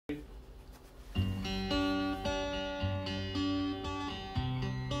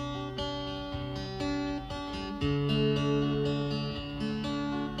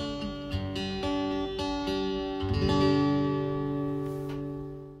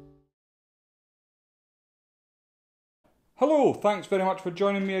Hello, thanks very much for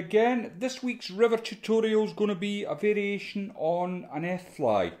joining me again. This week's river tutorial is going to be a variation on an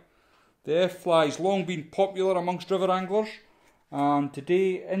F-fly. The F-fly has long been popular amongst river anglers, and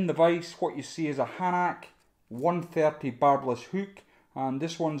today in the vise what you see is a Hanak 130 barbless hook, and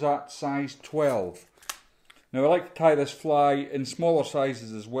this one's at size 12. Now I like to tie this fly in smaller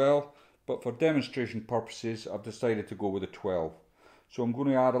sizes as well, but for demonstration purposes I've decided to go with a 12. So I'm going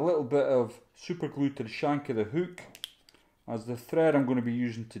to add a little bit of super glue to the shank of the hook, as the thread I'm going to be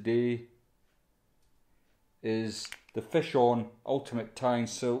using today is the Fish On Ultimate Tying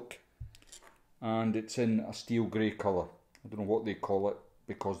Silk, and it's in a steel grey colour. I don't know what they call it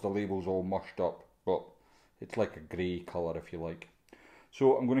because the label's all mushed up, but it's like a grey colour if you like.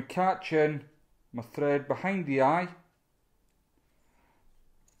 So I'm going to catch in my thread behind the eye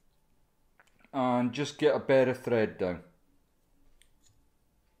and just get a bed of thread down.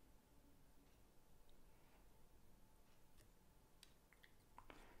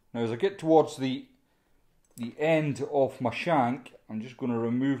 Now as I get towards the end of my shank, I'm just going to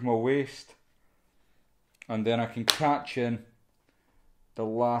remove my waist, and then I can catch in the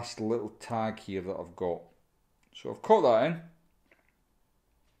last little tag here that I've got. So I've caught that in,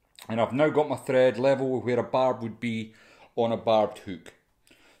 and I've now got my thread level with where a barb would be on a barbed hook.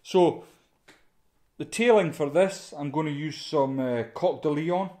 So the tailing for this, I'm going to use some Coq de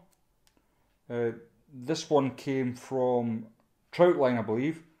Leon. This one came from Troutline, I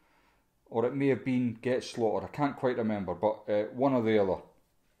believe, or it may have been Get Slaughtered, I can't quite remember, but one or the other.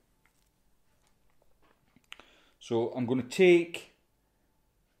 So I'm going to take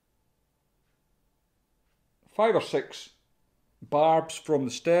 5 or 6 barbs from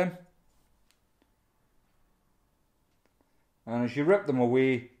the stem, and as you rip them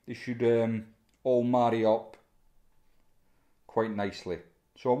away they should all marry up quite nicely.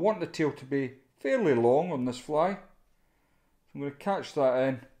 So I want the tail to be fairly long on this fly, so I'm going to catch that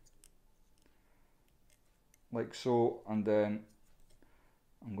in like so, and then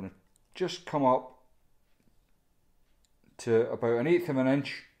I'm going to just come up to about 1/8 of an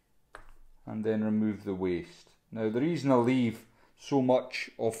inch and then remove the waist. Now the reason I leave so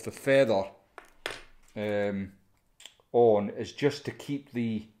much of the feather on is just to keep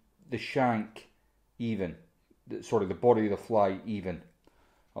the shank even, sorry, the body of the fly even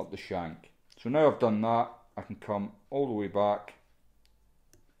up the shank. So now I've done that, I can come all the way back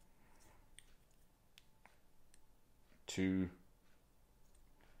to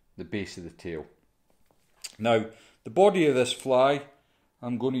the base of the tail. Now the body of this fly,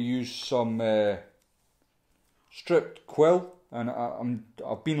 I'm going to use some stripped quill, and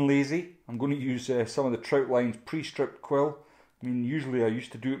I've been lazy. I'm going to use some of the Troutline's pre-stripped quill. I mean, usually I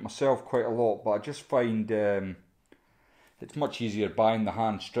used to do it myself quite a lot, but I just find it's much easier buying the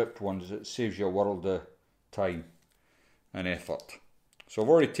hand stripped ones. It saves you a world of time and effort. So I've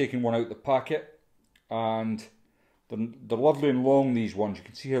already taken one out the packet, and they're lovely and long, these ones. You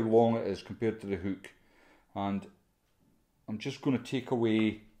can see how long it is compared to the hook. And I'm just going to take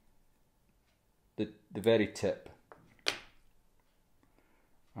away the very tip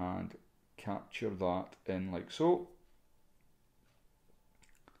and capture that in like so.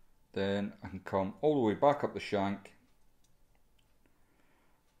 Then I can come all the way back up the shank,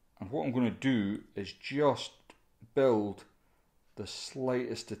 and what I'm going to do is just build the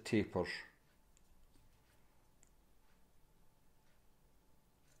slightest of tapers.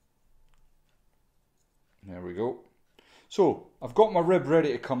 There we go. So I've got my rib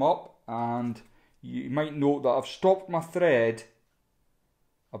ready to come up, and you might note that I've stopped my thread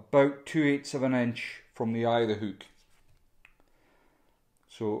about 2/8 of an inch from the eye of the hook.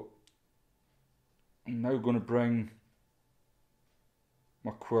 So I'm now going to bring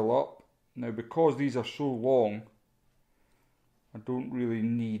my quill up. Now because these are so long, I don't really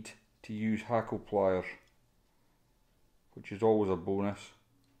need to use hackle pliers, which is always a bonus.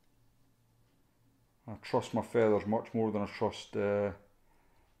 I trust my feathers much more than I trust the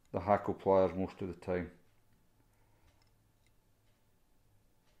hackle pliers most of the time.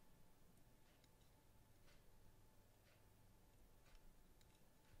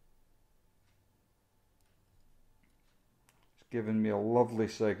 It's given me a lovely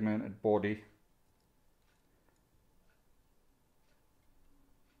segmented body.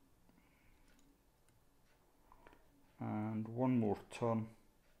 And one more turn,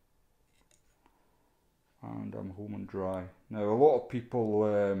 and I'm home and dry. Now a lot of people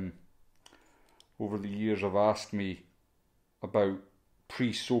over the years have asked me about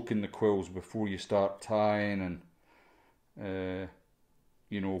pre-soaking the quills before you start tying, and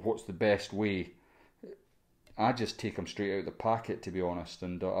you know, what's the best way. I just take them straight out of the packet, to be honest,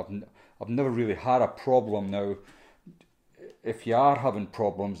 and I've never really had a problem. Now if you are having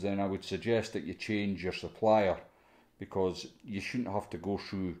problems, then I would suggest that you change your supplier, because you shouldn't have to go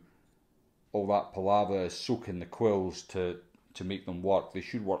through all that palaver soaking the quills to make them work. They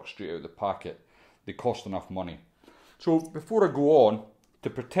should work straight out of the packet. They cost enough money. So before I go on, to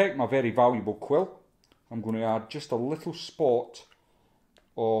protect my very valuable quill, I'm going to add just a little spot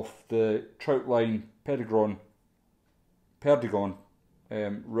of the Troutline Perdigon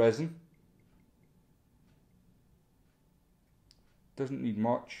resin. Doesn't need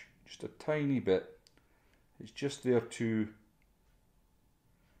much, just a tiny bit. It's just there to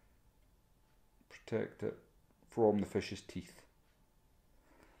protect it from the fish's teeth.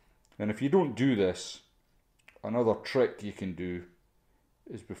 And if you don't do this, another trick you can do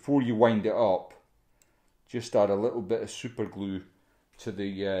is, before you wind it up, just add a little bit of super glue to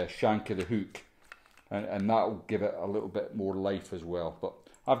the shank of the hook, and that'll give it a little bit more life as well. But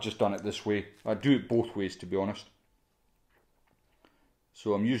I've just done it this way. I do it both ways, to be honest.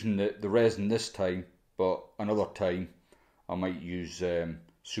 So I'm using the resin this time, but another time I might use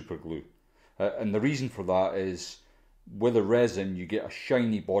super glue. And the reason for that is, with the resin you get a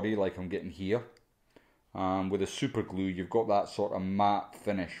shiny body like I'm getting here, and with the super glue you've got that sort of matte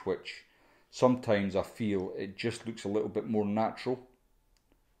finish, which sometimes I feel it just looks a little bit more natural.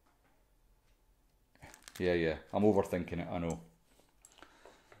 Yeah, I'm overthinking it, I know.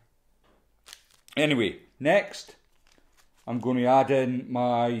 Anyway, next I'm going to add in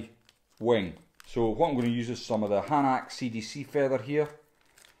my wing. So what I'm going to use is some of the Hanak CDC feather here.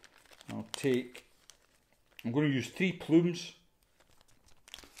 I'm going to use 3 plumes.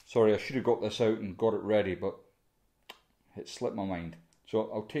 Sorry, I should have got this out and got it ready, but it slipped my mind.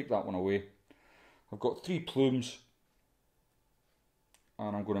 So I'll take that one away. I've got 3 plumes,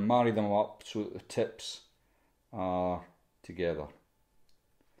 and I'm going to marry them up so that the tips are together.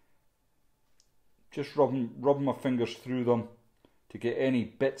 Just rubbing my fingers through them to get any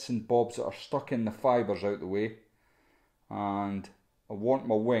bits and bobs that are stuck in the fibres out the way. And I want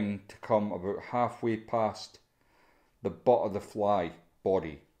my wing to come about halfway past the butt of the fly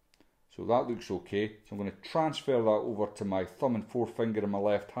body. So that looks okay. So I'm going to transfer that over to my thumb and forefinger in my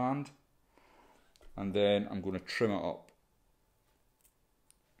left hand, and then I'm going to trim it up.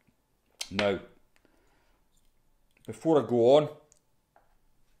 Now, before I go on,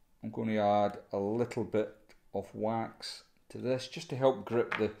 I'm going to add a little bit of wax to this just to help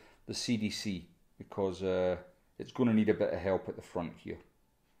grip the CDC, because it's going to need a bit of help at the front here.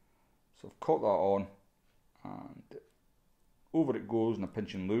 So I've caught that on, and over it goes in a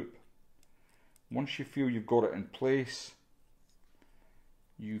pinching loop. Once you feel you've got it in place,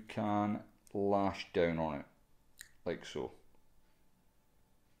 you can lash down on it, like so.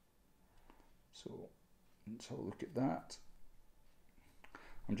 So let's have a look at that.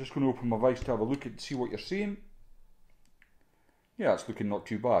 I'm just going to open my vise to have a look and see what you're seeing. Yeah, it's looking not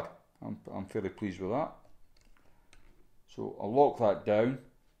too bad. I'm fairly pleased with that. So I'll lock that down.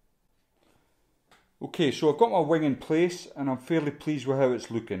 Okay, so I've got my wing in place and I'm fairly pleased with how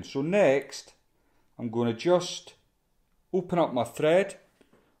it's looking. So next, I'm going to just open up my thread.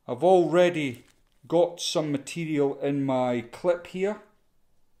 I've already got some material in my clip here,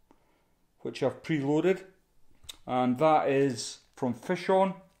 which I've preloaded, and that is from Fish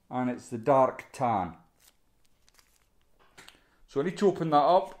On, and it's the dark tan. So I need to open that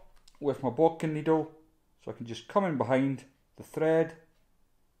up with my bodkin needle, so I can just come in behind the thread,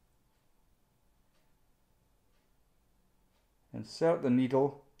 insert the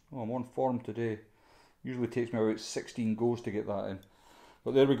needle. Oh, I'm on form today. Usually takes me about 16 goes to get that in.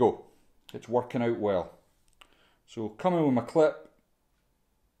 But there we go. It's working out well. So come in with my clip,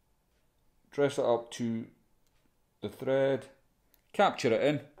 dress it up to the thread, capture it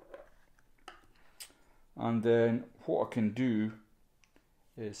in, and then what I can do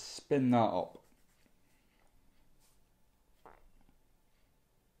is spin that up.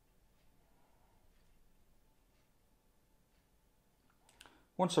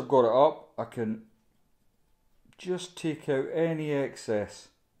 Once I've got it up, I can just take out any excess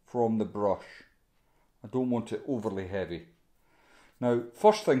from the brush. I don't want it overly heavy. Now,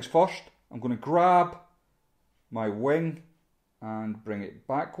 first things first, I'm going to grab my wing and bring it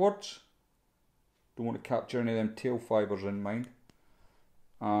backwards. Don't want to capture any of them tail fibres in mind.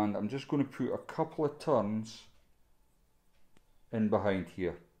 And I'm just going to put a couple of turns in behind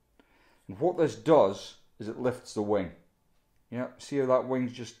here. And what this does is it lifts the wing. Yeah, see how that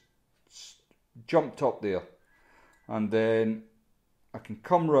wing's just jumped up there? And then I can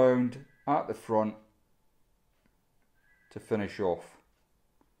come round at the front to finish off.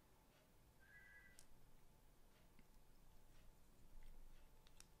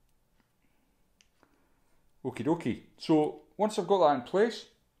 Okie dokie. So once I've got that in place,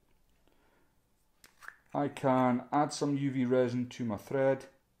 I can add some UV resin to my thread.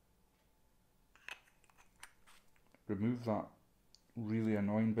 Remove that really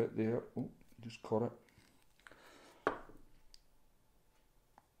annoying bit there. Oh, just caught it.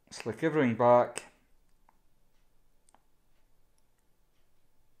 Slick everything back.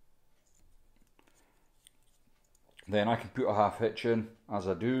 Then I can put a half hitch in, as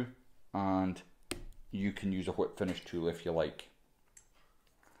I do, and you can use a whip finish tool if you like.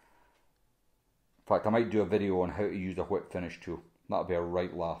 In fact, I might do a video on how to use a whip finish tool. That'll be a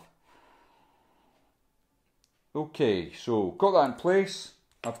right laugh. Okay, so got that in place.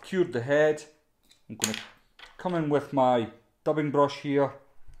 I've cured the head. I'm going to come in with my dubbing brush here,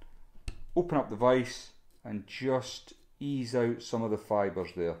 open up the vise and just ease out some of the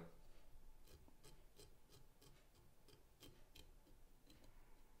fibres there.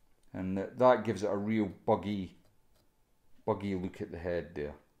 And that gives it a real buggy look at the head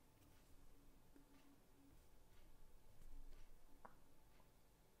there.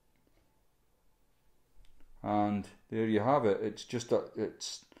 And there you have it. It's just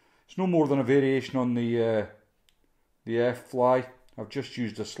it's no more than a variation on the F-fly. I've just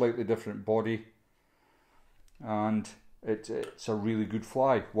used a slightly different body, and it's a really good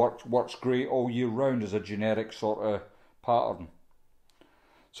fly. Works great all year round as a generic sort of pattern.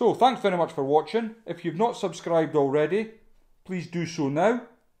 So thanks very much for watching. If you've not subscribed already, please do so now,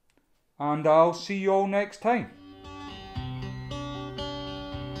 and I'll see you all next time.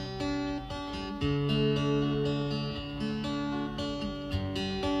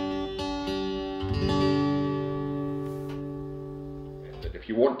 If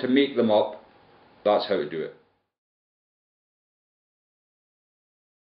you want to make them up, that's how to do it.